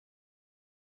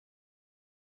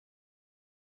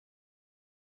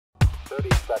30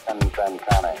 seconds and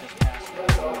counting.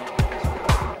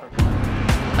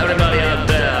 Everybody out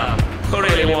there who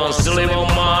really wants to live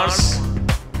on Mars?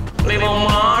 Live on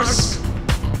Mars?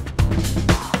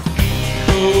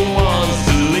 Who wants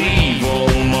to live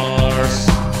on Mars?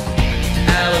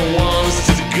 And wants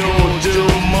to go to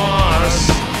Mars?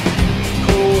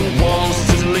 Who wants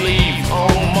to live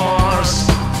on Mars?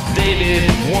 David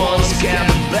once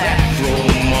came back from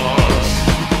Mars.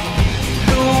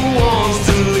 Who wants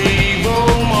to live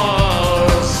on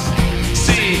Mars?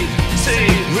 See,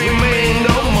 remain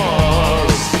on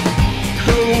Mars.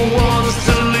 Who wants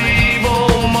to live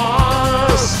on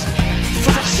Mars?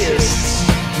 Fascists,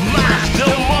 march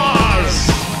on Mars.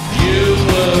 You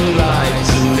would like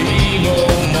to live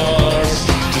on Mars,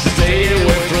 to stay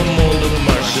away from all the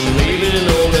Martian living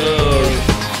on Earth.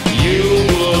 You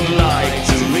would like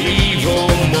to live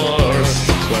on Mars,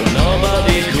 where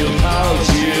nobody could hurt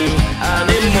you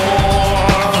anymore.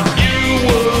 You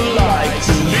would like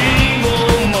to live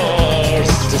on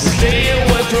Mars, to stay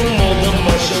away from all the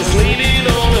Martians living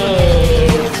on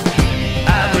Earth.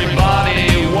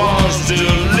 Everybody wants to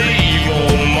live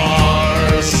on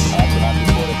Mars.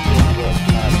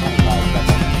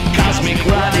 Cosmic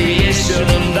radiation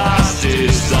and dusty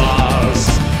stars.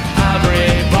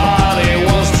 Everybody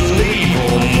wants to live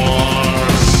on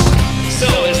Mars. So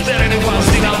is there anyone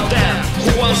still out there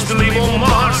who wants to live on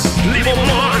Mars? Live on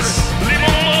Mars, live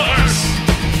on Mars.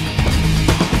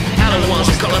 Alan wants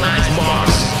to colonize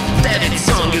Mars. David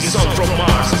sung his song from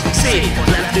Mars. See,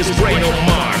 left his brain on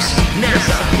Mars.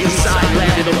 NASA inside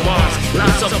landed on Mars.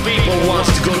 Lots of people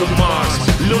wants to go to Mars.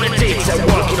 Lunatics are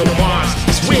walking on Mars.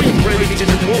 Swim ready to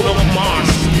the moon of Mars.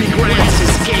 Migrants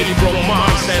escaped from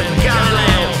Mars and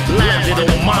Galileo landed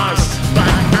on Mars.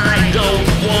 But I don't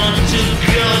want to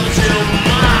go to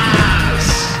Mars.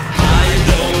 I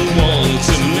don't want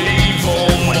to live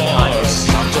on Mars.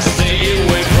 Just stay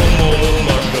away from all the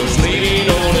Martians living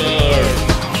on Earth.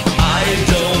 I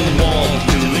don't want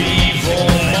to live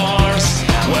on Mars,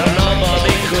 where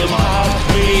nobody could hurt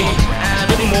me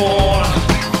anymore.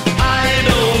 I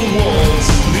don't want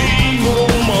to live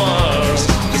on Mars,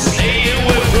 to stay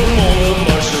away from all the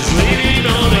Martians living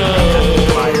on Earth.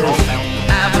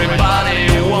 Everybody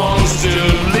wants to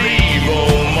live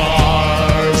on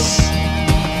Mars.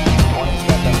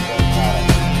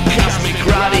 Cosmic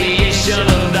radiation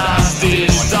and dusty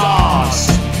stars.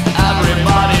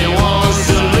 Everybody wants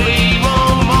to live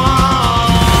on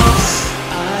Mars.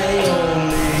 I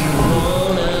only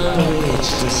wanna reach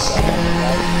the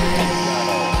sky,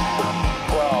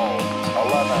 12,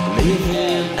 11,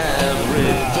 living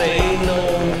everything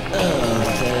on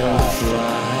Earth and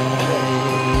fly.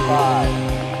 5,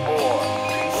 4,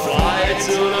 Fly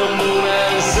to the moon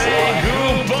and say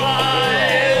goodbye.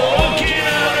 Looking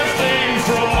everything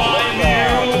from my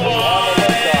new eye.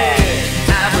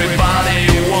 Everybody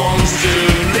wants to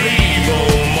live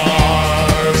on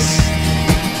Mars.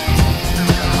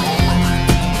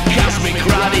 Cosmic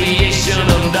radiation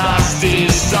and dusty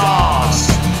stars.